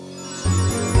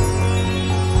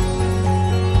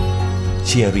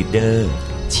Cheerleader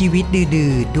ชีวิตดื้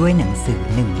อๆด้วยหนังสือ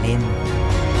1เล่ม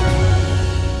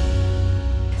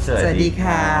สวัสดี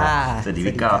ค่ะสวัสดี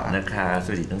พี่กอล์ฟนะคะส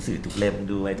วัสดีหนังสือทุกเล่ม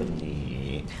ด้วยตรงนี้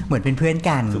เหมือนเป็นเพื่อน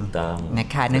กันถูกต้องนะ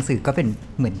คะหนังสือก็เป็น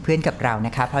เหมือนเพื่อนกับเราน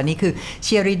ะคะเพราะนี่คือ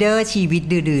Cheerleader ชีวิต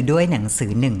ดื้อๆด้วยหนังสื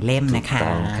อ1เล่มนะคะถูก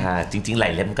ต้องค่ะจริงๆหลา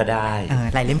ยเล่มก็ได้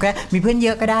หลายเล่มก็มีเพื่อนเย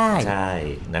อะก็ได้ใช่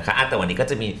นะคะแต่วันนี้ก็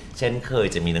จะมีเช่นเคย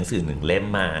จะมีหนังสือ1เล่ม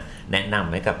มาแนะน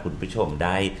ำให้กับคุณผู้ชมไ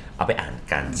ด้เอาไปอ่าน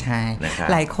กันใช่นะคะ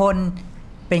หลายคน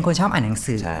เป็นคนชอบอ่านหนัง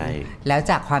สือแล้ว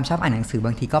จากความชอบอ่านหนังสือบ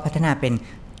างทีก็พัฒนาเป็น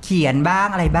เขียนบ้าง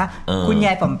อะไรบ้างคุณย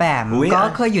ายป๋อมแปมก็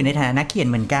เคยอยู่ในฐานะนักเขียน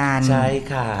เหมือนกันใช่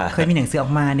ค่ะเคยมีหนังสือออ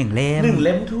กมา1เล่ม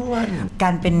ท้วนกา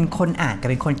รเป็นคนอ่านกับ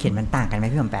เป็นคนเขียนมันต่างกันไหม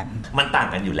พี่ป๋อมแปมมันต่าง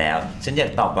กันอยู่แล้วฉันอยา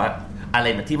กตอบว่าอะไร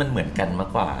ที่มันเหมือนกันมาก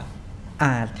กว่า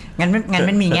งั้น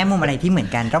มันมีแง่มุมอะไรที่เหมือน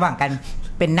กันระหว่างการ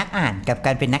เป็นนักอ่านกับก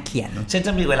ารเป็นนักเขียนฉันจ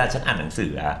ะมีเวลาฉันอ่านหนังสื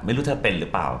อไม่รู้เธอเป็นหรือ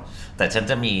เปล่าแต่ฉัน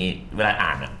จะมีเวลาอ่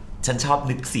านฉันชอบ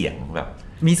นึกเสียงแบบ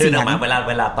มีเสียงมาเ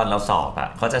วลาตอนเราสอบ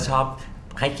เขาจะชอบ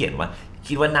ให้เขียนว่า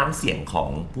คิดว่าน้ำเสียงของ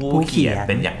ผู้เขียนเ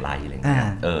ป็นอย่างไรอะไรเงี้ย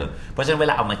เพราะฉะนั้นเว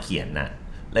ลาเอามาเขียนนะ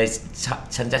เลย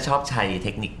ฉันจะชอบใช้เท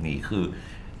คนิคนี้คือ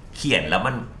เขียนแล้ว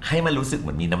มันให้มันรู้สึกเห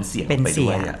มือนมีน้ำเสียงไปด้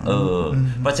วย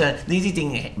เพราะฉะนั้นนี่จริง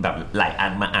ๆแบบหลายอั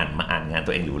นมาอ่านงาน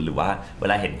ตัวเองหรือว่าเว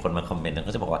ลาเห็นคนมาคอมเมนต์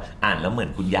ก็จะบอกว่าอ่านแล้วเหมือน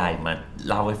คุณยายมา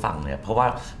เล่าให้ฟังเนี่ยเพราะว่า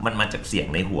มันมาจากเสียง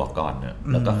ในหัวก่อนนะ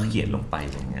แล้วก็เขียนลงไป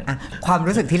อย่างเงี้ยความ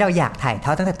รู้สึกที่เราอยากถ่ายท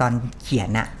อดตั้งแต่ตอนเขียน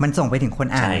น่ะมันส่งไปถึงคน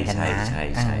อ่านกันนะใช่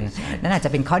นั่นอาจจ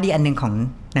ะเป็นข้อดีอันนึงของ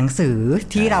หนังสือ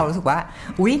ที่เรารู้สึกว่า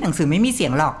อุ๊ยหนังสือไม่มีเสีย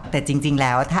งหรอกแต่จริงๆแ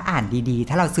ล้วถ้าอ่านดีๆ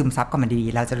ถ้าเราซึมซับกับมันดี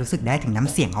ๆเราจะรู้สึกได้ถึงน้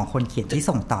ำเสียงของคนเขียนที่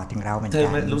ส่งต่อถึงเราเหมือนกันเธอ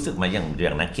รู้สึกมาอย่า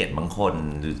งนักเขียนบางคน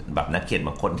หรือแบบนักเขียนบ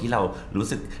างคนที่เรารู้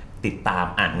สึกติดตาม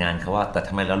อ่านงานเขาว่าแต่ท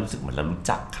ำไมเรารู้สึกเหมือนเรารู้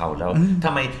จักเขาแล้วท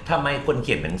ำไมคนเ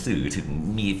ขียนหนังสือถึง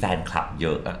มีแฟนคลับเย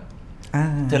อะ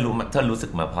เธอรู้สึ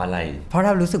กมาเพราะอะไรเพราะเร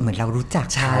ารู้สึกเหมือนเรารู้จัก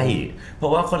ใช่เพรา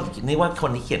ะว่าคน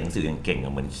ที่เขียนหนังสือเก่ง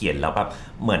ๆเหมือนเขียนแล้วแบบ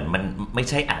เหมือนมันไม่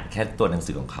ใช่อ่านแค่ตัวหนัง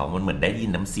สือของเขามันเหมือนได้ยิ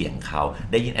นน้ำเสียงเขา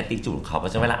ได้ยิน attitude ของเขาเพรา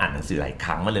ะฉะนั้นเวลาอ่านหนังสือหลายค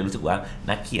รั้งมันเลยรู้สึกว่า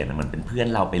นักเขียนมันเป็นเพื่อน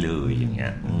เราไปเลยอย่างเงี้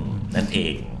ยนั่นเอ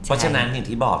งเพราะฉะนั้นอย่าง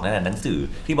ที่บอกนั่นแหละหนังสือ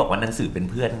ที่บอกว่าหนังสือเป็น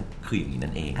เพื่อนคืออย่างนี้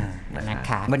นั่นเองนะ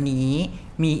คะวันนี้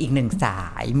มีอีกหนึ่งสา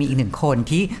ยมีอีกหนึ่งคน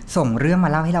ที่ส่งเรื่องมา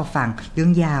เล่าให้เราฟังเรื่อ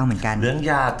งยาวเหมือนกันเรื่อง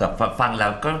ยาวแต่ฟังแล้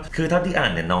วก็คือเท่าที่อ่า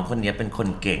นเนี่ยน้องคนนี้เป็นคน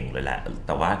เก่งเลยแหละแ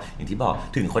ต่ว่าอย่างที่บอก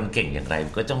ถึงคนเก่งอย่างไร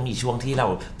ก็ต้องมีช่วงที่เรา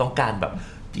ต้องการแบบ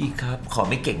พี่ครับขอ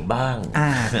ไม่เก่งบ้าง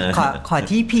ขอ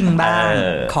ที่พิงบ้าง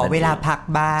ขอเวลาพัก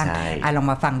บ้างลอง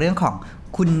มาฟังเรื่องของ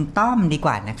คุณต้อมดีก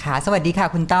ว่านะคะสวัสดีค่ะ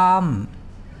คุณต้อม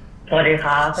สวัสดีค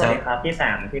รับพี่แส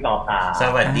งพี่บอตาส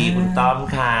วัสดีคุณต้อม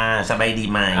ค่ะสบายดี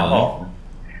ไหมครับผม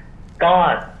ก็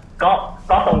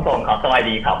ทรงๆครับสบาย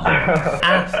ดีครับ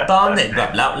ต้อมเนี่ยแบ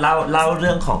บเล่าเ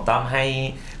รื่องของต้อมให้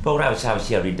พวกเราชาว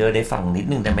Cheerleaderได้ฟังนิด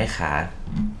นึงได้ไหมคะ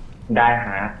ได้ฮ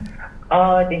ะ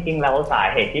จริงๆแล้วสา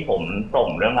เหตุที่ผมส่ง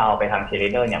เรื่องราวไปทาง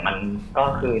Cheerleaderเนี่ยมันก็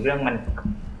คือเรื่องมัน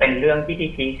เป็นเรื่องที่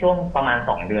พีคช่วงประมาณ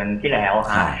2เดือนที่แล้ว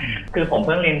ครับคือผมเ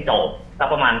พิ่งเรียนจบสัก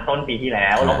ประมาณต้นปีที่แล้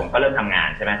วผมก็เริ่มทำงาน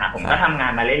ใช่ไหมครับผมก็ทำงา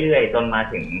นมาเรื่อยๆจนมา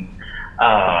ถึง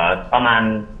ประมาณ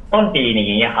ต้นปี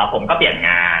นี้ครับผมก็เปลี่ยนง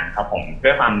านครับผมด้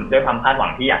วยความคาดหวั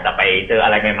งที่อยากจะไปเจออะ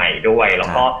ไรใหม่ๆด้วยแล้ว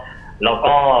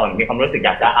ก็มีความรู้สึกอย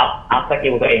ากจะอัพสกิ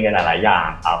ลตัวเองในหลายๆอย่าง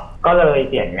ครับก็เลย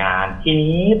เปลี่ยนงานที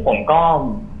นี้ผมก็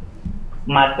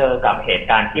มาเจอกับเหตุ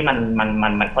การณ์ที่มั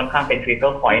นค่อนข้างเป็น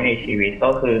trigger point ในชีวิตก็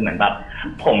คือเหมือนแบบ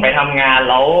ผมไปทำงาน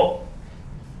แล้ว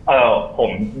ผม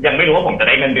ยังไม่รู้ว่าผมจะไ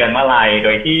ด้เงินเดือนเมื่อไหร่โด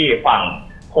ยที่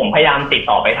ผมพยายามติด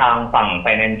ต่อไปทางฝั่ง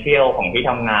financial ของที่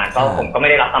ทำงานก็ผมก็ไม่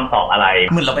ได้รับคำตอบอะไร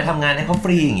เหมือนเราไปทำงานให้เขาฟ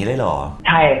รีอย่างนี้เลยเหรอ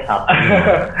ใช่ครับ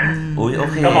อุ้ยโอ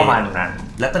เคก็ประมาณนั้น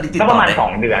แล้วตอนนี้ติดต่อก็ประมาณ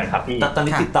2เดือนครับพี่ตอน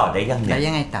นี้ติดต่อได้ยังเนี่ยแล้ว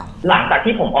ยังไงต่อหลังจาก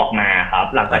ที่ผมออกมาครับ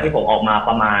หลังจากที่ผมออกมาป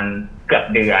ระมาณเกือบ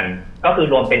เดือนก็คือ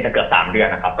รวมเป็นจะเกือบ3เดือน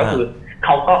นะครับก็คือ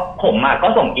ผมก็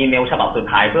ส่งอีเมลฉบับสุด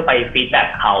ท้ายเพื่อไปฟีดแบ็ก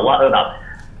เขาว่าแบบ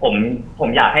ผม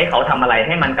อยากให้เขาทำอะไรใ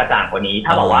ห้มันกระจ่างกว่านี้ถ้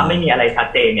าบอกว่าไม่มีอะไรชัด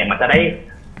เจนเนี่ยมันจะได้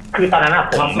คือตอนนั้น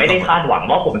ผมไม่ได้คาดหวัง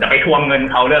ว่าผมจะไปทวงเงิน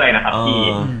เขาหรืออะไรนะครับพี่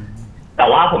แต่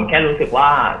ว่าผมแค่รู้สึกว่า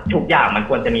ทุกอย่างมัน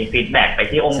ควรจะมีฟีดแบ็กไป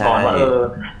ที่องค์กรว่า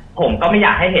ผมก็ไม่อย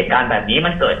ากให้เหตุการณ์แบบนี้มั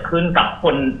นเกิดขึ้นกับค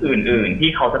นอื่นๆที่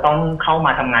เขาจะต้องเข้าม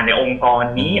าทำงานในองค์กร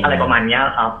นี้อะไรประมาณนี้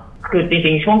ครับคือจ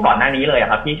ริงๆช่วงก่อนหน้านี้เลย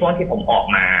ครับที่ช่วงที่ผมออก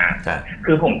มา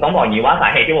คือผมต้องบอกอย่างนี้ว่าสา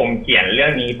เหตุที่ผมเขียนเรื่อ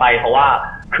งนี้ไปเพราะว่า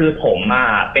คือผม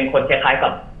เป็นคนคล้ายๆกั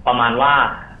บประมาณว่า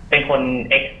เป็นคน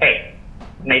expect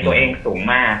ในตัวเองสูง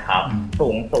มากครับ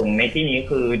สูงในที่นี้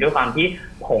คือด้วยความที่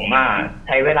ผมใ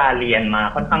ช้เวลาเรียนมา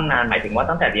ค่อนข้างนานหมายถึงว่า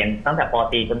ตั้งแต่ป.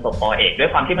ตรีจนจบป.เอกด้วย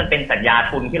ความที่มันเป็นสัญญา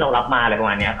ทุนที่เรารับมาอะไรประ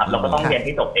มาณนี้ครับเราก็ต้องเรียน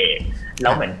ที่จบเอกแล้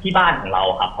วเหมือนที่บ้านของเรา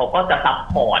ครับเขาก็จะซัพ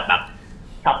พอร์ตแบบ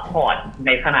ซัพพอร์ตใ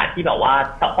นขณะที่แบบว่า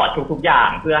ซัพพอร์ตทุกๆอย่าง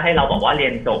เพื่อให้เราบอกว่าเรี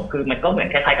ยนจบคือมันก็เหมือน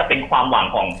คล้ายๆกับเป็นความหวัง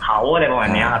ของเขาอะไรประมาณ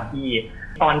นี้ครับที่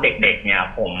ตอนเด็กๆเนี่ย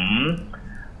ผ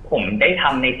มได้ท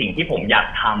ำในสิ่งที่ผมอยาก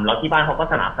ทำแล้วที่บ้านเขาก็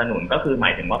สนับสนุนก็คือหม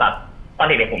ายถึงว่าแบบตอน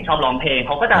เด็กๆผมชอบร้องเพลงเ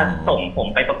ขาก็จะส่งผม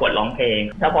ไปประกวดร้องเพลง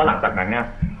แล้วพอหลังจากนั้นเนี่ย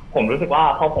ผมรู้สึกว่า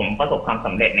พอผมประสบความส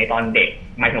ำเร็จในตอนเด็ก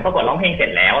หมายถึงประกวดร้องเพลงเสร็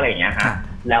จแล้วอะไรอย่างเงี้ยฮะ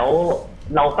แล้ว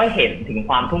เราก็เห็นถึง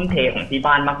ความทุ่มเทของที่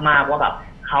บ้านมากๆว่าแบบ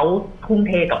เขาทุ่มเ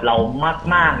ทกับเรา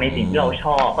มากๆในสิ่งที่เราช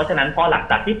อบเพราะฉะนั้นพอหลัง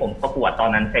จากที่ผมประกวดตอน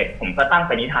นั้นเสร็จผมก็ตั้ง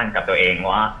ปณิธานกับตัวเอง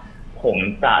ว่าผม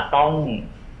จะต้อง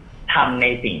ทำใน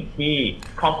สิ่งที่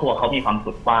ครอบครัวเขามีความ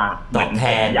สุขบ้างตอบแท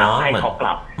นอยากให้เขาก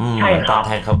ลับใช่ครับตอบแ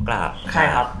ทนเขากลับใช่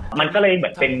ครับมันก็เลยเหมื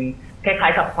อนเป็นคล้า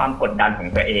ยๆกับความกดดันของ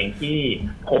ตัวเองที่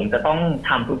ผมจะต้องท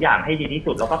ำทุกอย่างให้ดีที่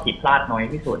สุดแล้วก็ผิดพลาดน้อย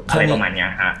ที่สุดอะไรประมาณนี้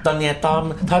ฮะตอนนี้ต้อม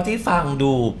เท่าที่ฟัง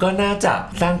ดูก็น่าจะ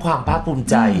สร้างความภาคภูมิ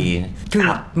ใจคือ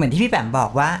เหมือนที่พี่แปมบอ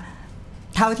กว่า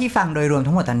เท่าที่ฟังโดยรวม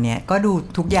ทั้งหมดตอนนี้ก็ดู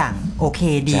ทุกอย่างโอเค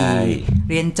ดี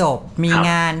เรียนจบมี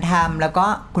งานทำแล้วก็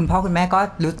คุณพ่อคุณแม่ก็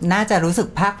น่าจะรู้สึก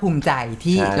ภาคภูมิใจ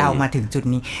ที่เรามาถึงจุด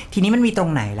นี้ทีนี้มันมีตรง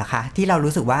ไหนล่ะคะที่เรา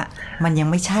รู้สึกว่ามันยัง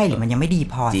ไม่ใช่หรือมันยังไม่ดี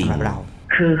พอสำหรับเรา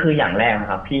คืออย่างแรกนะ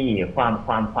ครับพี่คว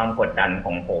ามกดดันข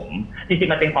องผมจริง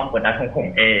ๆมันเป็นความกดดันของผม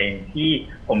เองที่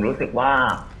ผมรู้สึกว่า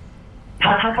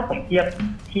ถ้าผมเ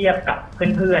ทียบกับ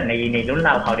เพื่อนๆในรุ่นร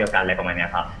าวเขาเดียวกันอะไรประมาณนี้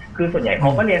ครับคือส่วนใหญ่เขา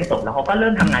ก็เรียนจบแล้วเขาก็เริ่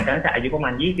มทำงานกันตั้งแต่อายุประมา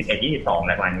ณ21-22อะ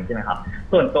ไรประมาณนี้ใช่ไหมครับ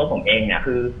ส่วนตัวผมเองเนี่ย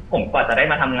คือผมกว่าจะได้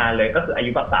มาทำงานเลยก็คืออายุ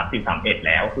แบบ30-31แ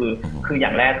ล้วคืออย่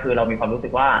างแรกคือเรามีความรู้สึ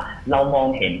กว่าเรามอง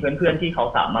เห็นเพื่อนๆที่เขา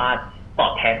สามารถตอ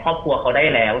บแทนครอบครัวเขาได้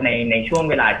แล้วในช่วง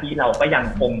เวลาที่เราก็ยัง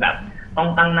คงแบบต้อง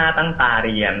ตั้งหน้าตั้งตาเ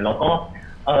รียนแล้วก็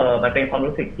มันเป็นความ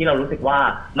รู้สึกที่เรารู้สึกว่า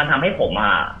มันทำให้ผม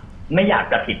ไม่อยาก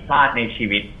จะผิดพลาดในชี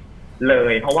วิตเล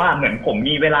ยเพราะว่าเหมือนผม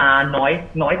มีเวลาน้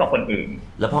อยกว่าคนอื่น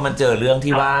แล้วพอมันเจอเรื่อง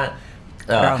ที่ว่า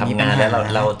ทำงานแล้ว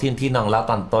เราที่น้องเล่า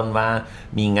ตอนต้นว่า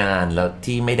มีงานแล้ว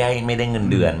ที่ไม่ได้เงิน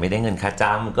เดือนไม่ได้เงินค่าจ้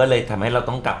างก็เลยทำให้เรา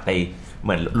ต้องกลับไปเห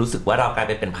มือนรู้สึกว่าเรากลาย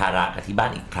ไปเป็นภาระกับที่บ้า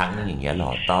นอีกครั้งนึงอย่างเงี้ยหร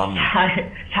อต้อม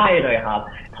ใช่เลยครับ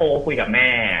โทรคุยกับแม่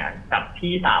กับ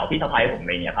พี่สาวพี่สะใภ้ผมอะไ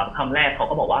รเงี้ยครับคำแรกเขา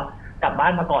ก็บอกว่ากลับบ้า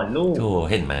นมาก่อนลูก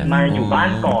เห็นไหมมาอยู่บ้า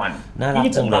นก่อน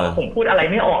ที่ผมพูดอะไร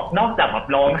ไม่ออกนอกจากแบบ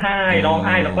ร้องไห้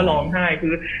แล้วก็ร้องไห้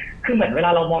คือเหมือนเวลา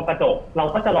เรามองกระจกเรา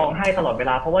ก็จะร้องไห้ตลอดเว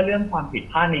ลาเพราะว่าเรื่องความผิด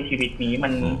พลาดในชีวิตนี้มั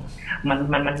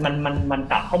น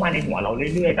กลับเข้ามาในหัวเรา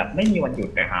เรื่อยๆแบบไม่มีวันหยุด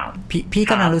เลยครับพี่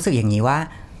กำลังรู้สึกอย่างนี้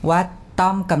ว่าต้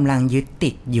อมกำลังยึดติ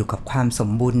ดอยู่กับความสม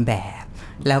บูรณ์แบบ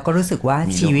แล้วก็รู้สึกว่า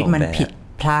ชีวิตมันผิด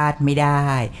พลาดไม่ได้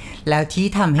แล้วที่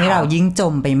ทำให้เรายิ่งจ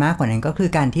มไปมากกว่านั้นก็คือ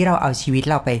การที่เราเอาชีวิต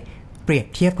เราไปเปรียบ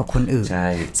เทียบกับคนอื่น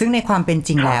ซึ่งในความเป็นจ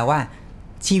ริงแล้วว่า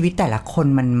ชีวิตแต่ละคน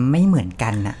มันไม่เหมือนกั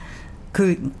นน่ะคื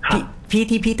อ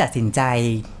พี่ตัดสินใจ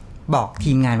บอก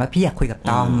ทีมงานว่าพี่อยากคุยกับ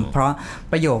ต้อมเพราะ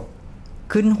ประโยค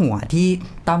ขึ้นหัวที่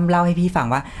ต้อมเล่าให้พี่ฟัง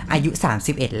ว่าอายุ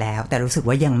31แล้วแต่รู้สึก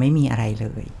ว่ายังไม่มีอะไรเล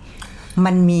ย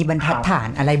มันมีบรรทัดฐาน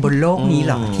อะไรบนโลกนี้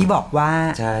หรอที่บอกว่า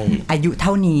อายุเท่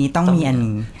านี้ต้องมีอัน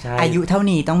นี้อายุเท่า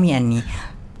นี้ต้องมีอันนี้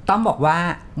ต้องบอกว่า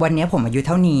วันนี้ผมอายุเ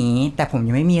ท่านี้แต่ผม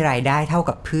ยังไม่มีรายได้เท่า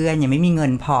กับเพื่อนยังไม่มีเงิ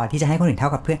นพอที่จะให้คนอื่นเท่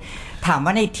ากับเพื่อนถามว่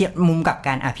าในเทียบมุมกับก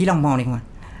ารพี่ลองมองเลยว่า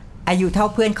อายุเท่า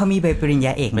เพื่อนเขามีใบปริญญ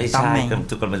าเอกไม่ใช่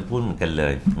ทุกคนมันพูดเหมือนกันเล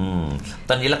ย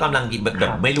ตอนนี้เรากำลังแบ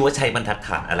บไม่รู้ว่าใช้บรรทัดฐ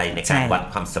านอะไรในการวัด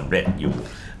ความสำเร็จอยู่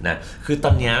นะคือต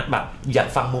อนนี้แบบอยาก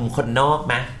ฟังมุมคนนอกไ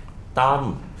หมต้อม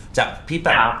จากพี่แบ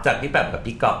บกับ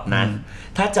พี่กอบนะ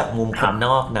ถ้าจากมุมคนน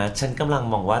อกนะฉันกำลัง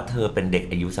มองว่าเธอเป็นเด็ก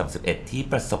อายุ31ที่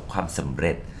ประสบความสำเ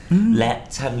ร็จและ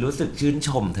ฉันรู้สึกชื่นช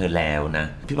มเธอแล้วนะ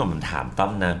พี่ผมถามต้อ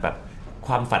มนะแบบค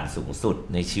วามฝันสูงสุด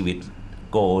ในชีวิต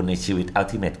โกในชีวิต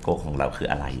ultimate goal ของเราคือ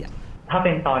อะไรอ่ะถ้าเ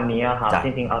ป็นตอนนี้ครับจ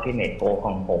ริงๆ ultimate goal ข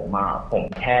องผม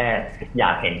แค่อย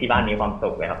ากเห็นที่บ้านมีความสุ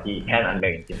ขเลยครับพี่แค่นั้นเล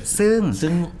ยจริง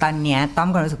ซึ่งตอนนี้ต้อม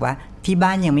ก็รู้สึกว่าที่บ้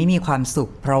านยังไม่มีความสุ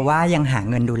ขเพราะว่ายังหา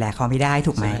เงินดูแลเขาไม่ได้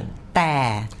ถูกไหมแต่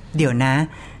เดี๋ยวนะ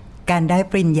การได้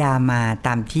ปริญญามาต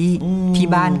ามที่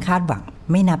บ้านคาดหวัง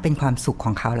ไม่นับเป็นความสุขข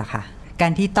องเขาหรอคะกา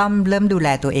รที่ต้อมเริ่มดูแล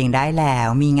ตัวเองได้แล้ว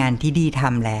มีงานที่ดีท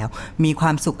ำแล้วมีคว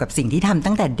ามสุขกับสิ่งที่ทำ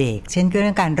ตั้งแต่เด็กเช่นเรื่อ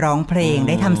งการร้องเพลงไ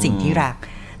ด้ทำสิ่งที่รัก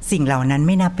สิ่งเหล่านั้นไ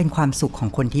ม่นับเป็นความสุขของ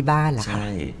คนที่บ้านหรอคะ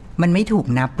มันไม่ถูก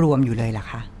นับรวมอยู่เลยหรอ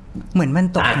คะเหมือนมัน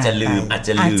ตกหายไปอาจจะลืมอาจจ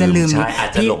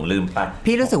ะหลงลืมไป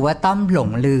พี่รู้สึกว่าต้อมหลง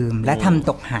ลืมและทำ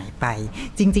ตกหายไป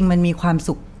จริงๆมันมีความ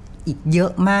สุขอีกเยอ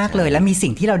ะมากเลยและมีสิ่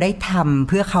งที่เราได้ทำเ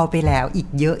พื่อเขาไปแล้วอีก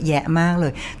เยอะแยะมากเล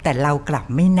ยแต่เรากลับ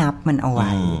ไม่นับมันเอาไ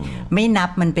ว้ไม่นับ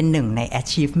มันเป็นหนึ่งใน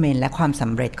achievement และความส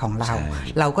ำเร็จของเ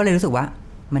ราก็เลยรู้สึกว่า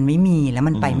มันไม่มีแล้ว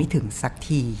มันไปไม่ถึงสัก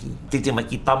ทีจริงๆเมื่อ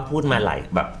กี้ต้อมพูดมาหลาย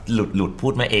แบบหลุดพู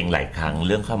ดมาเองหลายครั้งเ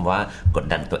รื่องคำว่ากด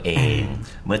ดันตัวเอง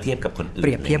เมื่อเทียบกับคนอื่นเป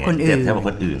รียบเทียบคน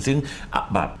อื่นซึ่ง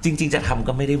แบบจริงๆจะทำ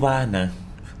ก็ไม่ได้ว่านะ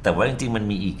แต่ว่าจริงๆมัน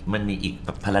มีอีก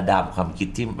พาราดามความคิด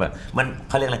ที่แบบมันเ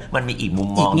ขาเรียกอะไรมันมีอีกมุม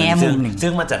มองซึ่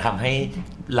งมันจะทำให้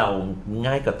เรา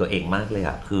ง่ายกับตัวเองมากเลย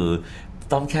อ่ะคือ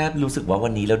ต้องแค่รู้สึกว่าวั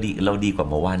นนี้เราดีกว่า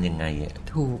เมื่อวานยังไงอ่ะ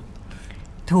ถู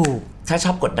กถ้าช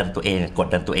อบกดดันตัวเอง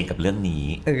กับเรื่องนี้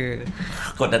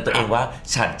กดดันตัวเองว่า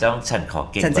ฉันขอ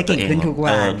เก่งกว่าตัวเอง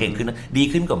เก่งขึ้นดี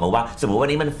ขึ้นกว่าเมื่อวานสมมติวัน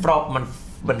นี้มันฟลอ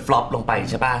ปลงไป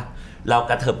ใช่ป่ะเรา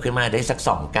กระเถิบขึ้นมาได้สัก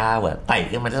2 ก้าวอ่ะไต่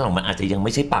ขึ้นมาได้2มันอาจจะยังไ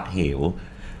ม่ใช่ปากเหว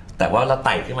แต่ว่าเราไ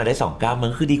ต่ขึ้นมาได้2 ก้าวมั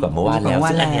นคือดีกว่าเมื่อวานแล้ว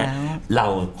ซึ่งอันเนี้ยเรา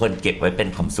ควรเก็บไว้เป็น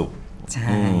ความสุขใ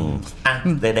ช่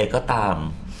ใดๆก็ตาม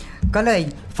ก็เลย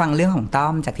ฟังเรื่องของต้อ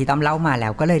มจากที่ต้อมเล่ามาแล้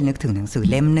วก็เลยนึกถึงหนังสือ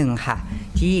เล่มหนึ่งค่ะ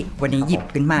ที่วันนี้หยิบ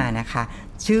ขึ้นมานะคะ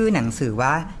ชื่อหนังสือว่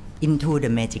า Into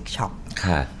the Magic Shop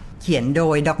ค่ะเขียนโด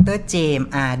ยดร. เจมส์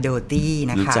อาร์ โดตี้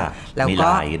นะคะแล้วก็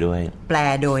แปล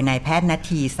โดยนายแพทย์ณ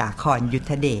ทีสาครยุท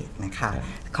ธเดชนะคะ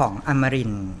ของอมริ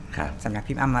นทร์สำนัก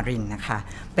พิมพ์อมรินทร์นะคะ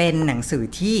เป็นหนังสือ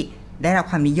ที่ได้รับ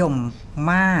ความนิยม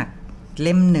มากเ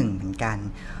ล่มหนึ่งเหมือนกัน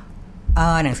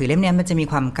หนังสือเล่มนี้มันจะมี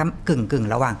ความกึ่ง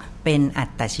ระหว่างเป็นอั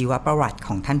ตชีวประวัติข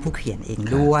องท่านผู้เขียนเอง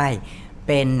ด้วยเ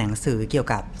ป็นหนังสือเกี่ยว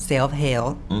กับ self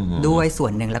help ด้วยส่ว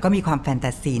นหนึ่งแล้วก็มีความแฟนต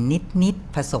าซีนิด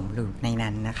ผสมอยู่ใน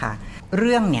นั้นนะคะเ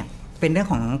รื่องเนี่ยเป็นเรื่อง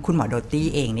ของคุณหมอโดตี้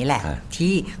เองนี่แหละ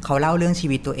ที่เขาเล่าเรื่องชี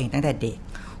วิตตัวเองตั้งแต่เด็ก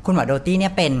คุณหมอโดตี้เนี่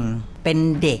ยเป็น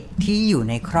เด็กที่อยู่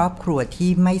ในครอบครัวที่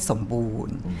ไม่สมบูร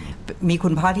ณ์มีคุ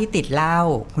ณพ่อที่ติดเหล้า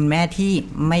คุณแม่ที่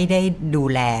ไม่ได้ดู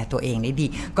แลตัวเองได้ดี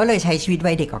ก็เลยใช้ชีวิต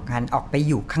วัยเด็กออกไป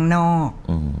อยู่ข้างนอก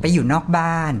ไปอยู่นอก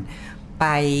บ้านไป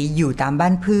อยู่ตามบ้า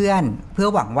นเพื่อนเพื่อ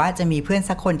หวังว่าจะมีเพื่อน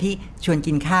สักคนที่ชวน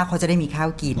กินข้าวเขาจะได้มีข้าว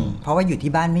กินเพราะว่าอยู่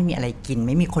ที่บ้านไม่มีอะไรกินไ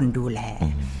ม่มีคนดูแล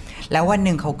แล้ววันห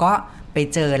นึ่งเขาก็ไป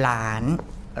เจอร้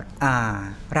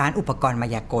านอุปกรณ์มา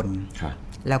ยากล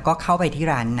แล้วก็เข้าไปที่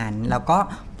ร้านนั้นแล้วก็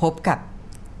พบกับ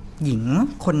หญิง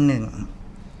คนหนึ่ง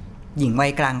หญิงวั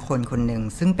ยกลางคนหนึ่ง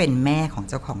ซึ่งเป็นแม่ของ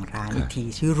เจ้าของร้านอีกที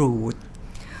ชื่อรูท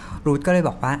ก็เลย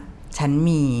บอกว่าฉัน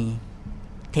มี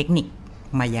เทคนิค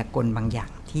มายากลบางอย่า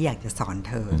งที่อยากจะสอน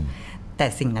เธอแต่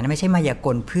สิ่งนั้นไม่ใช่มายาก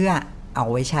ลเพื่อเอา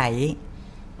ไว้ใช้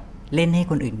เล่นให้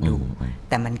คนอื่นดู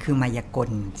แต่มันคือมายากล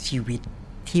ชีวิต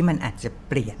ที่มันอาจจะ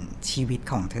เปลี่ยนชีวิต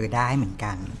ของเธอได้เหมือน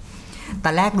กันต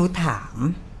อนแรกรูทถาม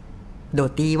โด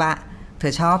ตี้ว่าเธ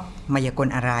อชอบมายากล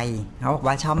อะไรเขาบอก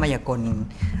ว่าชอบมายากล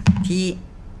ที่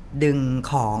ดึง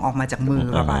ของออกมาจากมือ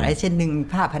แบบไอ้เช่นดึง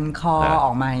ผ้าพันคออ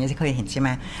อกมาอย่างนี้จะเคยเห็นใช่ไหม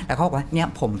แล้วเขาบอกว่าเนี่ย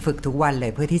ผมฝึกทุกวันเล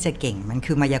ยเพื่อที่จะเก่งมัน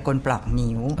คือมายากลปลอก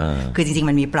นิ้วคือจริงๆ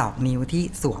มันมีปลอกนิ้วที่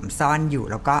สวมซ่อนอยู่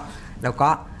แล้วก็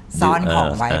ซ่อนของ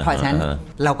ไว้เพราะฉะนั้น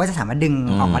เราก็จะสามารถดึง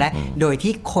ออกมาได้โดย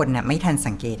ที่คนน่ะไม่ทัน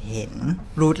สังเกตเห็น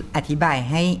รูทอธิบาย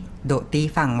ให้โดตี้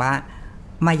ฟังว่า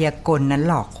มายากลนั้น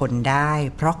หลอกคนได้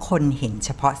เพราะคนเห็นเฉ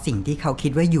พาะสิ่งที่เขาคิ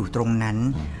ดว่าอยู่ตรงนั้น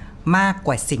มากก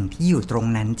ว่าสิ่งที่อยู่ตรง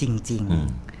นั้นจริง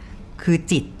ๆคือ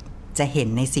จิตจะเห็น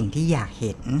ในสิ่งที่อยากเ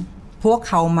ห็นพวก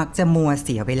เขามักจะมัวเ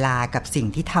สียเวลากับสิ่ง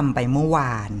ที่ทำไปเมื่อว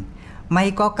านไม่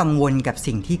ก็กังวลกับ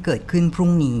สิ่งที่เกิดขึ้นพรุ่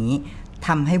งนี้ท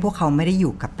ำให้พวกเขาไม่ได้อ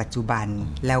ยู่กับปัจจุบัน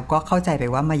แล้วก็เข้าใจไป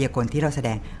ว่ามายากลที่เราแสด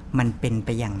งมันเป็นไป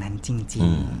อย่างนั้นจริง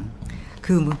ๆ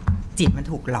คือจิตมัน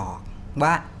ถูกหลอก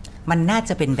ว่ามันน่า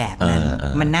จะเป็นแบบนั้น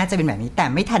มันน่าจะเป็นแบบนี้แต่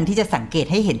ไม่ทันที่จะสังเกต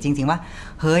ให้เห็นจริงๆว่า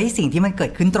เฮ้ยสิ่งที่มันเกิ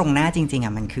ดขึ้นตรงหน้าจริงๆอ่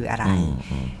ะมันคืออะไร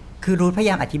คือรูทพยา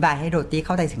ยามอธิบายให้โดตี้เ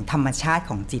ข้าใจถึงธรรมชาติ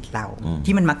ของจิตเรา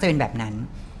ที่มันมักจะเป็นแบบนั้น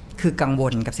คือกังว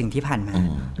ลกับสิ่งที่ผ่านมา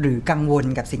หรือกังวล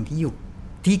กับสิ่งที่อยู่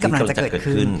ที่กำลังจะเกิด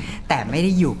ขึ้นแต่ไม่ไ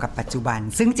ด้อยู่กับปัจจุบัน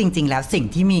ซึ่งจริงๆแล้วสิ่ง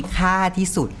ที่มีค่าที่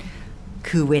สุด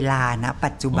คือเวลานะ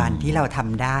ปัจจุบันที่เราท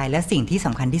ำได้และสิ่งที่ส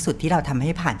ำคัญที่สุดที่เราทำใ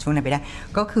ห้ผ่านช่วงนั้นไปได้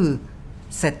ก็คือ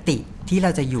สติที่เร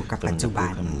าจะอยู่กับปัจจุบั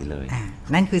น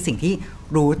นั่นคือสิ่งที่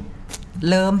รูท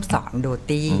เริ่มสอนโด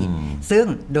ตี้ซึ่ง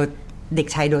เด็ก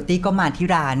ชายโดตี้ก็มาที่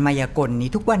ร้านมายากลนี้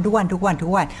ทุกวันเ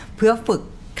พื่อฝึก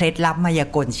เคล็ดลับมายา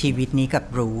กลชีวิตนี้กับ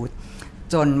รูท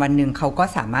จนวันหนึ่งเขาก็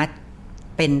สามารถ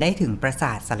เป็นได้ถึงประส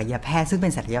าทศัลยแพทย์ซึ่งเป็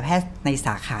นศัลยแพทย์ในส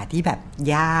าขาที่แบบ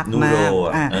ยากมาก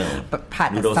ผ่า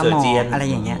ตัดสมองอะไร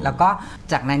อย่างเงี้ยแล้วก็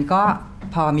จากนั้นก็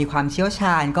พอมีความเชี่ยวช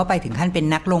าญก็ไปถึงขั้นเป็น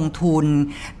นักลงทุน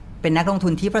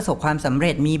ที่ประสบความสำเ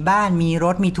ร็จมีบ้านมีร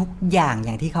ถมีทุกอย่าง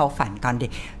ที่เขาฝันตอนเด็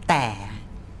กแต่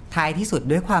ท้ายที่สุด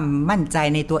ด้วยความมั่นใจ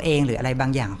ในตัวเองหรืออะไรบา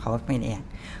งอย่างของเขาเป็นเอง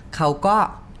เขาก็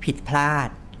ผิดพลาด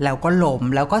แล้วก็ล้ม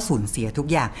แล้วก็สูญเสียทุก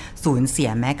อย่างสูญเสีย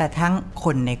แม้กระทั่งค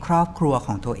นในครอบครัวข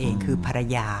องตัวเองคือภรร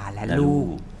ยาและลูก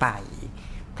ไป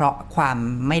เพราะความ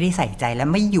ไม่ได้ใส่ใจและ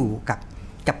ไม่อยู่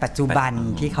กับปัจจุบัน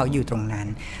ที่เขาอยู่ตรงนั้น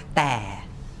แต่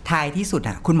ท้ายที่สุด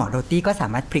คุณหมอโดตี้ก็สา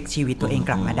มารถพลิกชีวิตตัวเอง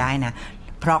กลับมาได้นะ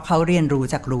เพราะเขาเรียนรู้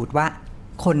จากรูทว่า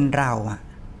คนเรา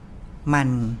มัน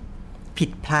ผิ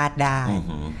ดพลาดได้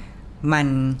มัน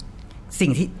สิ่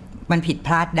งที่มันผิดพ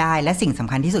ลาดได้และสิ่งส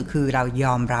ำคัญที่สุดคือเราย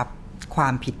อมรับควา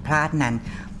มผิดพลาดนั้น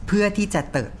เพื่อที่จะ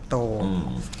เติบโต โต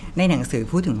ในหนังสือ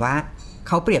พูดถึงว่าเ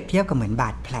ขาเปรียบเทียบกับเหมือนบา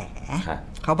ดแผล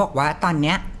เขาบอกว่าตอนเ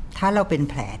นี้ยถ้าเราเป็น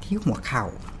แผลที่หัวเข่า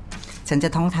ฉันจะ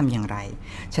ต้องทำอย่างไร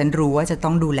ฉันรู้ว่าจะต้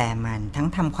องดูแลมันทั้ง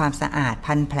ทำความสะอาด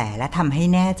พันแผลและทำให้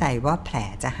แน่ใจว่าแผล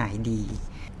จะหายดี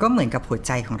ก็เหมือนกับหัวใ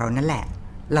จของเรานั่นแหละ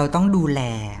เราต้องดูแล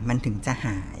มันถึงจะห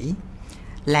าย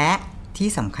และที่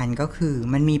สำคัญก็คือ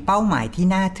มันมีเป้าหมายที่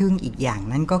น่าทึ่งอีกอย่าง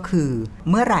นั่นก็คือ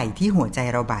เมื่อไหร่ที่หัวใจ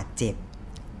เราบาดเจ็บ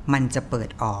มันจะเปิด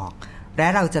ออกและ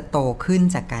เราจะโตขึ้น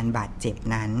จากการบาดเจ็บ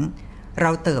นั้นเร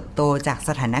าเติบโตจากส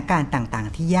ถานการณ์ต่าง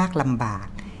ๆที่ยากลำบาก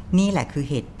นี่แหละคือ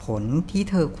เหตุผลที่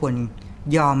เธอควร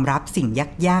ยอมรับสิ่ง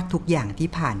ยากๆทุกอย่างที่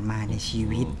ผ่านมาในชี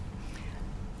วิต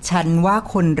ฉันว่า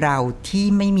คนเราที่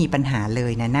ไม่มีปัญหาเล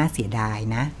ยนะน่าเสียดาย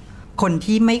นะคน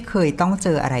ที่ไม่เคยต้องเจ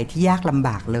ออะไรที่ยากลำบ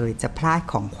ากเลยจะพลาด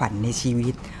ของขวัญในชีวิ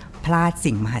ตพลาด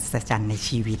สิ่งมหัศจรรย์ใน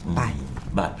ชีวิตไป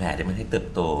บาดแผลจะไม่ให้เติบ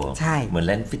โตใช่เหมือนเ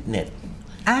ล่นฟิตเนส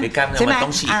กล้ามเนื้อมันต้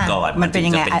องฉีดก่อนมันเป็น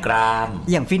ยังไงเป็นกล้าม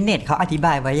อย่างฟิตเนสเขาอธิบ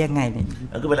ายไว้ยังไงเนี่ย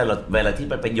ก็เวลาที่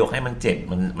ไปยกให้มันเจ็บ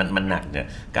มันหนักเนี่ย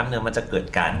กล้ามเนื้อมันจะเกิด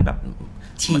การแบบ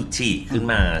ฉีกขึ้น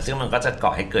มาซึ่งมันก็จะก่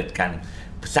อให้เกิดการ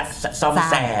ซ่อม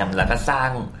แซมแล้วก็สร้า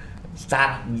ง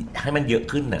ให้มันเยอะ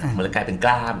ขึ้นน่ะมันเลยกลายเป็นก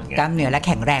ล้ามอย่างเงี้ยกล้ามเนื้อและแ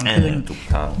ข็งแรงขึ้นถูก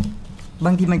ต้องบ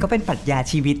างทีมันก็เป็นปรัชญา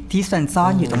ชีวิตที่ซ่อ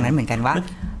นอยู่ตรงนั้นเหมือนกันว่า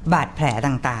บาดแผล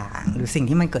ต่างๆหรือสิ่ง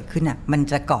ที่มันเกิดขึ้นน่ะมัน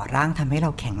จะก่อร่างทำให้เร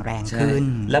าแข็งแรงขึ้น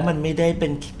แล้วมันไม่ได้เป็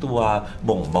นตัว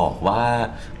บ่งบอกว่า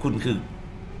คุณ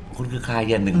คือใคร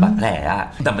อย่างหนึ่งบาดแผลอะ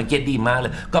แต่มันเก็ตดีมากเล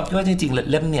ยก็คิดว่าจริงๆ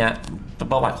เล่มเนี้ย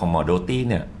ประวัติของหมอโดตี้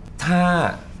เนี่ยถ้า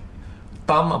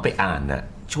ต้อมเอาไปอ่านน่ะ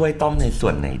ช่วยต้อมในส่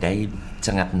วนไหนได้ช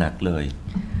ะงักหนักเลย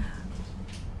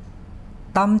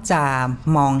ต้อมจะ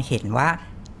มองเห็นว่า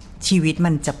ชีวิต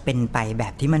มันจะเป็นไปแบ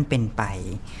บที่มันเป็นไป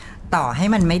ต่อให้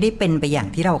มันไม่ได้เป็นไปอย่าง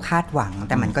ที่เราคาดหวังแ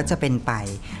ต่มันก็จะเป็นไป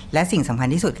และสิ่งสำคัญ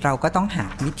ที่สุดเราก็ต้องหา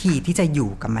วิธีที่จะอยู่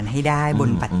กับมันให้ได้บ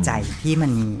นปัจจัยที่มั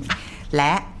นมีแล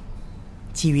ะ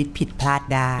ชีวิตผิดพลาด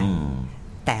ได้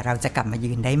แต่เราจะกลับมา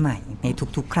ยืนได้ใหม่ใน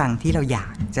ทุกๆครั้งที่เราอยา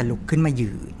กจะลุกขึ้นมา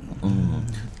ยืน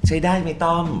ใช้ได้ไหม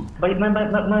ต้อมเ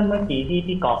มื่อกี้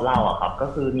ที่กอล์ฟเล่าอะครับก็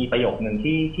คือมีประโยคนึง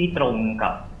ที่ตรงกั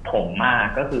บผมมาก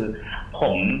ก็คือผ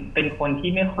มเป็นคน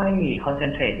ที่ไม่ค่อยคอนเซ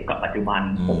นเทรตอยู่กับปัจจุบัน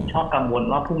ผมชอบกังวล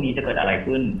ว่าพรุ่งนี้จะเกิดอะไร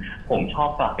ขึ้นผมชอบ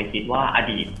กลับไปคิดว่าอ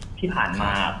ดีตที่ผ่านม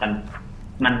า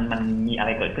มันมีอะไร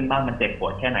เกิดขึ้นบ้างมันเจ็บปว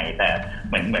ดแค่ไหนแต่เ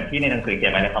หมือนที่ในหนังสือเขีย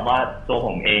นไว้เลยครับว่าตัวผ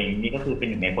มเองนี่ก็คือเป็น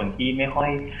หนึ่งในคนที่ไม่ค่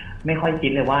อยคิ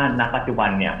ดเลยว่าณปัจจุบัน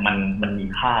เนี่ยมันมี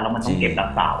ค่าแล้วมันต้องเก็บรั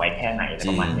กษาไว้แค่ไหนป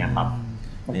ระมาณนี้ครับ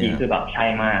นี่คือแบบใช่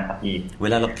มากครับพี่เว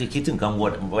ลาเราคิดถึงกังว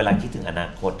ลเวลาคิดถึงอนา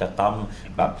คตจะต้อง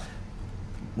แบบ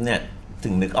เนี่ยถึ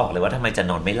งนึกออกเลยว่าทำไมจะ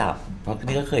นอนไม่หลับเพราะ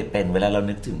นี่ก็เคยเป็นเวลาเรา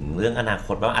นึกถึงเรื่องอนาค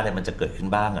ตว่าอะไรมันจะเกิดขึ้น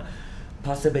บ้างอะ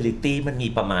possibility มันมี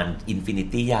ประมาณ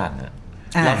infinity อย่างอะ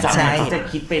เราสามารถที่จะ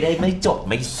คิดไปได้ไม่จบ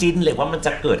ไม่สิ้นเลยว่ามันจ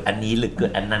ะเกิดอันนี้หรือเกิ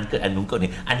ดอันนั้นเกิดอันนู้นเกิด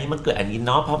นี้อันนี้มันเกิดอันนี้เ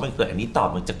นาะเพราะมันเกิดอันนี้ต่อ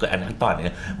มันจะเกิดอันนั้นต่อเ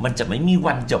นี่ยมันจะไม่มี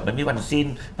วันจบไม่มีวันสิ้น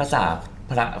ภาษา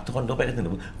พระทุกคนต้องไปถึง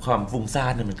ความฟุ้งซ่า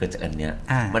นมันเกิดจากอันเนี้ย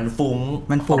มันฟุ้ง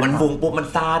ปุ๊บมัน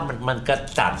ซ่านมันก็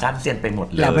สามซ่านเสียนไปหมด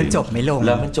เลยแล้วมันจบไม่ลง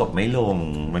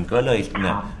มันก็เลยเ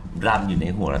นี่ยรันอยู่ใน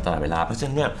หัวเราตลอดเวลาเพราะฉะ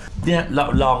นั้นเนี่ยเร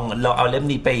าเอาเล่ม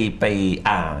นี้ไป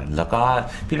อ่านแล้วก็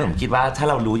พี่ผมคิดว่าถ้า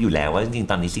เรารู้อยู่แล้วว่าจริงๆ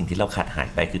ตอนนี้สิ่งที่เราขาดหาย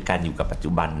ไปคือการอยู่กับปัจ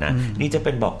จุบันนะนี่จะเ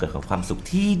ป็นบอกเกิดของความสุข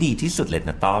ที่ดีที่สุดเลย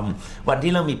นะต้อมวัน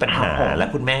ที่เรามีปัญหาและ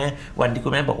คุณแม่วันที่คุ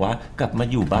ณแม่บอกว่ากลับมา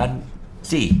อยู่บ้าน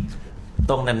สิ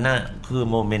ตรงนั้นน่ะคือ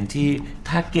โมเมนต์ที่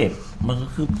ถ้าเก็บมันก็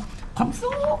คือความ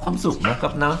สุขนะครั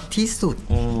บเนาะที่สุด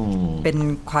เป็น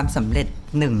ความสำเร็จ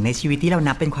หนึ่งในชีวิตที่เรา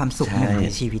นับเป็นความสุขหนึ่งใน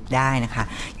ชีวิตได้นะคะ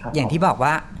อย่างที่บอก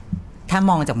ว่าถ้า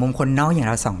มองจากมุมคนนอกอย่าง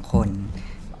เราสองคน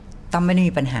ต้องไม่ได้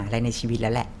มีปัญหาอะไรในชีวิตแล้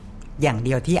วแหละอย่างเ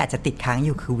ดียวที่อาจจะติดค้างอ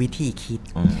ยู่คือวิธีคิด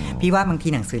พี่ว่าบางที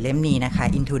หนังสือเล่มนี้นะคะ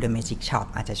Into the Magic Shop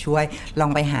อาจจะช่วยลอง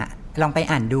ไป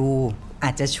อ่านดูอ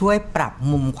าจจะช่วยปรับ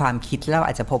มุมความคิดแล้ว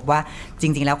อาจจะพบว่าจ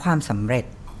ริงๆแล้วความสำเร็จ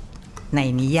ใน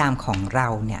นิยามของเรา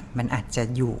เนี่ยมันอาจจะ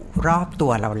อยู่รอบตั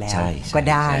วเราแล้วก็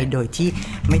ได้โดยที่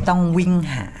ไม่ต้องวิ่ง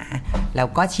หาแล้ว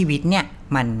ก็ชีวิตเนี่ย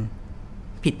มัน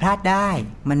ผิดพลาดได้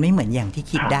มันไม่เหมือนอย่างที่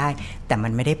คิดได้แต่มั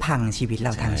นไม่ได้พังชีวิตเร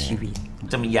าทั้งชีวิต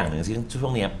จะมีอย่างหนึ่งที่ช่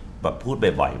วงนี้แบบพูด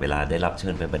บ่อยๆเวลาได้รับเชิ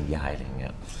ญไปบรรยายอะไรอย่างเงี้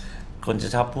ยคนจะ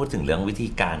ชอบพูดถึงเรื่องวิธี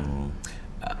การ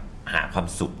หาความ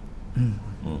สุข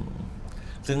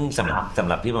ซึ่งสำ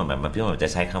หรับพี่หมอจะ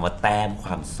ใช้คำว่าแต้มค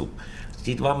วามสุข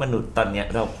คิดว่ามนุษย์ตอนนี้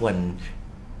เราควร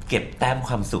เก็บแต้มค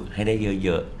วามสุขให้ได้เย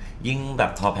อะๆยิ่งแบ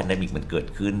บพอแพนเดมิกมันเกิด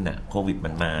ขึ้นน่ะโควิดมั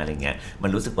นมาอะไรเงี้ยมัน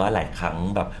รู้สึกว่าหลายครั้ง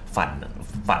แบบฝัน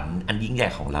อันยิ่งใหญ่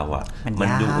ของเราอ่ะมัน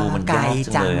ดูมันยาก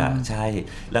จังเลยอ่ะใช่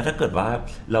แล้วถ้าเกิดว่า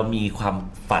เรามีความ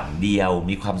ฝันเดียว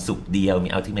มีความสุขเดียวมี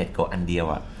อัลติเมทโกลอันเดียว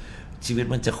อ่ะ ชีวิต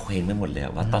มันจะเคว้งไปหมดเลย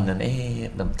ว่าตอนนั้น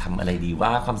ทำอะไรดีว่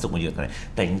าความสุขมันอยู่ตรงไหน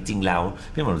แต่จริงๆแล้ว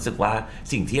พี่หมอรู้สึกว่า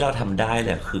สิ่งที่เราทำได้เล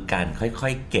ยคือการค่อ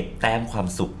ยๆเก็บแต้มความ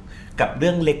สุขกับเรื่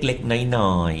องเล็กๆ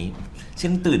น้อยๆเช่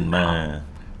นตื่นมา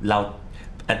เรา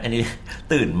อันนี้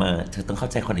ตื่นมาเธอต้องเข้า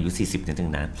ใจคนอายุ40นิดนึ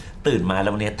งนะตื่นมาแล้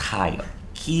ววันนี้ถ่าย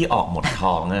ขี้ออกหมด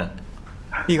ท้องอ่ะ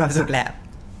มีความสุขแหละ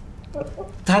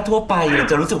ถ้าทั่วไป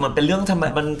จะรู้สึกมันเป็นเรื่อง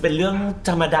มันเป็นเรื่อง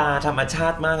ธรรมดาธรรมชา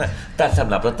ติมากอะแต่สำ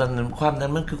หรับเราตอนนั้นความนั้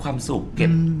นมันคือความสุขเก็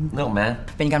บนึกออกไหม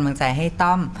เป็นกำลังใจให้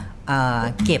ต้อม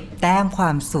เก็บแต้มคว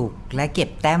ามสุขและเก็บ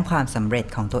แต้มความสำเร็จ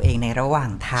ของตัวเองในระหว่า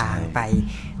งทางไป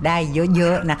ได้เย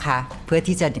อะๆนะคะเพื่อ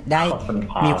ที่จะได้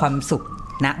มีความสุข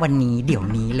ณวันนี้เดี๋ยว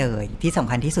นี้เลยที่สำ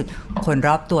คัญที่สุดคนร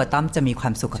อบตัวต้อมจะมีควา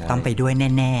มสุขกับต้อมไปด้วย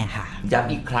แน่ๆค่ะย้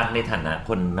ำอีกครั้งในฐานะค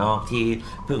นนอกที่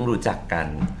เพิ่งรู้จักกัน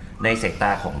ในสายต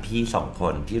าของพี่สองค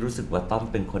นที่รู้สึกว่าต้อม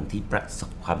เป็นคนที่ประส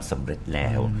บความสำเร็จแล้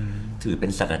วถือเป็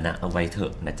นสรณะเอาไว้เถอ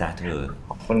ะนะจ๊ะเธอ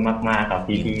ขอบคุณมากๆครับ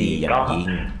พี่ดีอย่างยิ่ง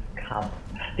ครับ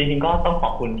จริงๆก็ต้องขอ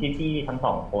บคุณพี่ๆทั้งส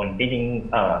องคนจริง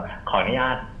ๆขออนุญา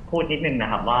ตพูดนิดนึงน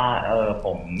ะครับว่าผ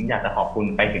มอยากจะขอบคุณ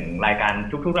ไปถึงรายการ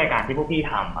ทุกๆรายการที่พวกพี่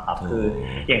ทำครับคือ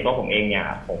อย่างตัวผมเองเนี่ย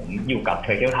ผมอยู่กับเ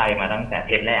ที่ยวไทยมาตั้งแต่เ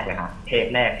ทปแรกเลยครับเทป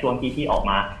แรกช่วงที่ออก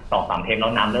มา2-3 เทปแล้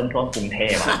วน้ำเริ่มท่วมกรุงเท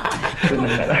พคือมั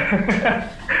นแบบ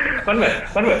มันเหมื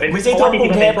อนเป็นไม่ใช่ท่วมกรุ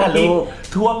งเทพค่ะลูก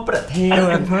ท่วมประเทศ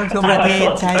ท่วมประเทศ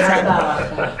ใช่ค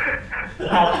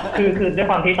รับคือด้วย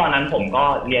ความที่ตอนนั้นผมก็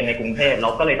เรียนในกรุงเทพแล้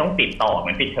วก็เลยต้องปิดต่อเห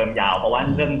มือนปิดเทอมยาวเพราะว่า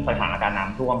เรื่องสถานการณ์น้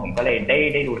ำท่วมผมก็เลย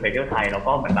ได้ดูเที่ยวไทยแล้ว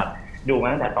ก็เหมือนแบบดูมา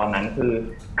ตั้งแต่ตอนนั้น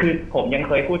คือผมยังเ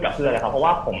คยพูดกับเพื่อนเลยครับเพราะว่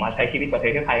าผมมาใช้ชีวิตกับเที่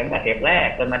ยวไทยตั้งแต่เทปแรก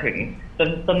จนมาถึง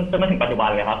ปัจจุบัน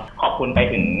เลยครับขอบคุณไป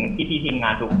ถึงพี่ทีมงา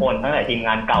นทุกคนตั้งแต่ทีมง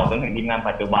านเก่าจนถึงทีมงาน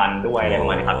ปัจจุบันด้วยอะไรประ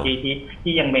มาณนี้ครับ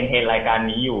ที่ยังเมนเทนรายการ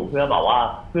นี้อยู่เพื่อบอกว่า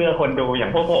เพื่อคนดูอย่า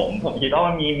งพวกผมคิดว่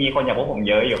ามีคนอย่างพวกผม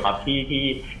เยอะอยู่ครับ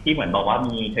ที่เหมือนบอกว่า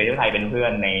มีเที่ยวไทยเป็นเพื่อ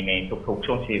นในทุก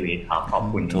ช่วงชีวิตครับขอบ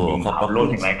คุณจริงๆครับรวม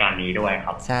ถึงรายการนี้ด้วยค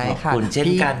รับใช่ค่ะขอบคุณเช่น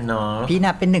กันเนาะพี่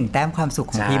นับเป็น1แต้มความสุข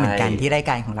ของพี่เหมือนกันที่ราย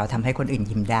การของเราทำให้คนอื่น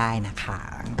ยิ้มได้นะคะ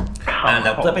แ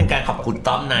ล้วเพื่อเป็นการขอบคุณ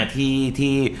ต้อมนะ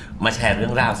ที่มาแชร์เรื่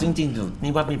องราวซึ่งจริงๆ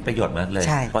นี่ว่ามีประโยชน์มากเลย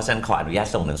เพราะฉะนั้นขออนุญาต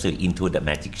ส่งหนังสือ Into the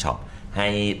Magic Shop ให้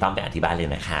ต้อมไปอธิบายเลย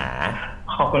นะคะ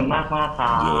ขอบคุณมากค่ะ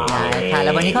ค่ะแ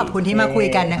ล้ววันนี้ขอบคุณที่มาคุย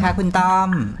กันนะคะคุณต้อม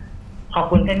ขอบ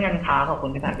คุณเช่นกันค่ะขอบคุณ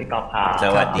ที่พี่กอล์ฟค่ะส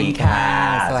วัสดีค่ะ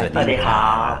สวัสดีค่ะ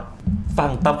ฟัง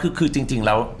ต้อมคือจริงๆแ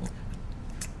ล้ว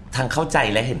ทางเข้าใจ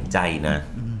และเห็นใจนะ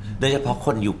โดยเฉพาะค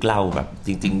นยุคเราแบบจ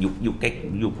ริงๆ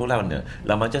ยุคพวกเราเนี่ยเ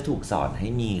รามักจะถูกสอนให้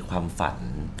มีความฝัน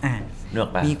เนอะ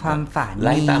มีความฝันไ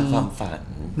ล่ตามความฝัน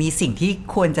มีสิ่งที่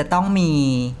ควรจะต้องมี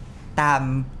ตาม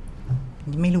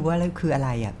ไม่รู้ว่าคืออะไร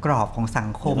อ่ะกรอบของสัง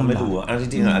คมไม่รู้อ่ะจ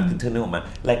ริงๆอ่ะเธอนึกออกมา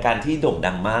รายการที่โด่ง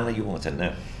ดังมากในยุคของฉันน่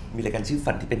ะมีรายการชื่อ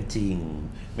ฝันที่เป็นจริง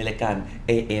มีรายการ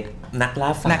AF นักล่า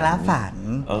ฝัน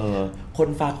คน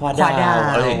ฟ้าคว้าดาว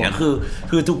อะไรอย่างเงี้ย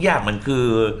คือทุกอย่างมันคือ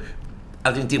เอ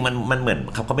าจริงๆมันเหมือน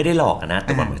เขาก็ไม่ได้หลอกนะแ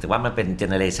ต่หมายถึงว่ามันเป็นเจ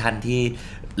เนอเรชันที่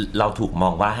เราถูกม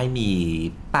องว่าให้มี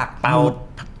เ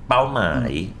ป้าหมา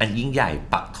ยอันยิ่งใหญ่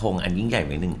ปักธงอันยิ่งใหญ่ไ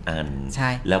ว้1อัน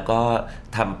แล้วก็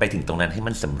ทำไปถึงตรงนั้นให้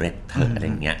มันสำเร็จเถอะอะไร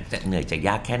เงี้ยจะเหนื่อยจะย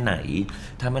ากแค่ไหน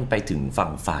ถ้ามันไปถึงฝั่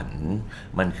งฝัน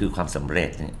มันคือความสำเร็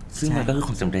จซึ่งมันก็คือค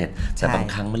วามสำเร็จแต่บาง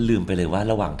ครั้งมันลืมไปเลยว่า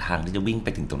ระหว่างทางที่จะวิ่งไป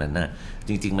ถึงตรงนั้นน่ะ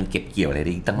จริงๆมันเก็บเกี่ยวอะไรไ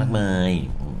ด้ตั้งมากมาย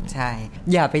ใช่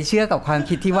อย่าไปเชื่อกับความ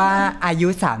คิดที่ว่าอายุ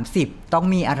30ต้อง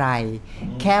มีอะไร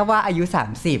แค่ว่าอายุ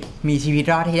30มีชีวิต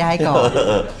รอดให้ได้ก่อน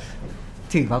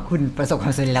ถือว่าคุณประสบคว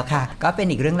ามสำเร็จแล้วค่ะก็เป็น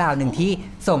อีกเรื่องราวหนึ่งที่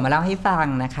ส่งมาเล่าให้ฟัง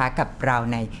นะคะกับเรา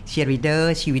ใน Cheerleader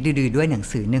ชีวิตดื้อๆด้วยหนัง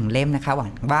สือ1เล่มนะคะหวัง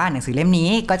ว่าหนังสือเล่มนี้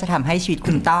ก็จะทำให้ชีวิต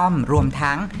คุณต้อมรวม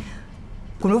ทั้ง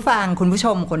คุณผู้ฟังคุณผู้ช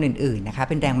มคนอื่นๆนะคะ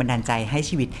เป็นแรงบันดาลใจให้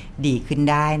ชีวิตดีขึ้น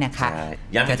ได้นะคะ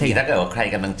ย้ำอีกทีถ้าเกิดว่าใคร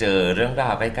กำลังเจอเรื่องรา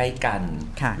วใกล้ๆกัน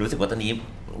รู้สึกว่าตอนนี้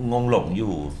งงหลงอ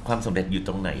ยู่ความสำเร็จอยู่ต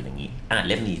รงไหนอย่างนี้เ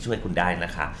ล่มนี้ช่วยคุณได้น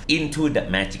ะคะ Into the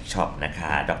Magic Shop นะค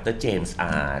ะดร. เจมส์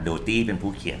โดตี้เป็น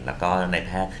ผู้เขียนแล้วก็นายแพ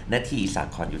ทย์นาทีสา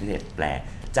ครยุทธเดชแปล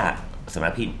จากสำนั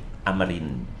กพิมพ์อมรินท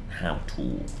ร์ How to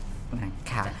นะ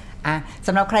คะส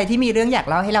ำหรับใครที่มีเรื่องอยาก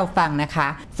เล่าให้เราฟังนะคะ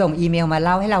ส่งอีเมลมาเ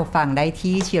ล่าให้เราฟังได้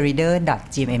ที่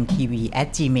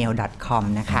cheerleader.gmtv@gmail.com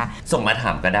นะคะส่งมาถ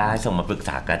ามก็ได้ส่งมาปรึกษ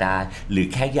าก็ได้หรือ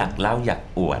แค่อยากเล่าอยาก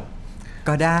อวด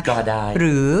ก็ได้ห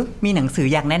รือมีหนังสือ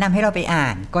อยากแนะนำให้เราไปอ่า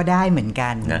นก็ได้เหมือนกั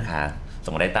นนะคะ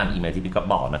ส่งได้ตามอีเมลที่พี่ก็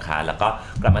บอกนะคะแล้วก็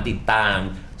กลับมาติดตาม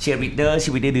Cheerleader ชี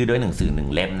วิตดื้อๆด้วยหนังสือ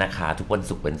1เล่มนะคะทุกวัน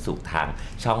ศุกร์เป็นศุกร์ทาง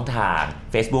ช่องทาง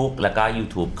Facebook แล้วก็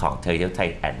YouTube ของเที่ยวไทย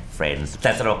and Friends แ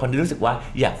ต่สำหรับคนที่รู้สึกว่า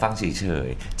อยากฟังเฉย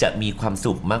ๆจะมีความ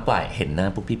สุขมากกว่าเห็นหน้า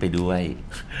พวกพี่ไปด้วย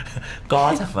ก็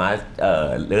สามารถ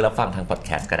เลือกรับฟังทางพอดแค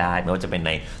สต์ก็ได้ไม่ว่าจะเป็นใ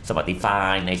น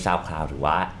Spotify ใน SoundCloud หรือ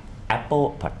ว่า Apple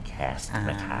Podcast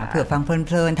นะคะเผื่อฟังเ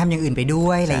พลินๆทำอย่างอื่นไปด้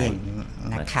วยอะไรอย่างนี้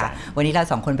นะคะวันนี้เรา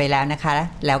2คนไปแล้วนะคะ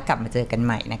แล้วกลับมาเจอกันใ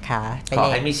หม่นะคะขอ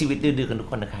ให้มีชีวิตดื้อๆกันทุก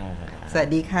คนนะคะสวัส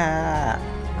ดีค่ะ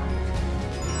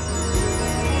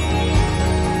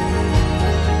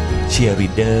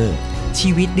Cheerleader ชี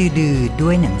วิตดื้อๆด้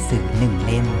วยหนังสือ1 เ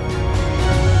ล่ม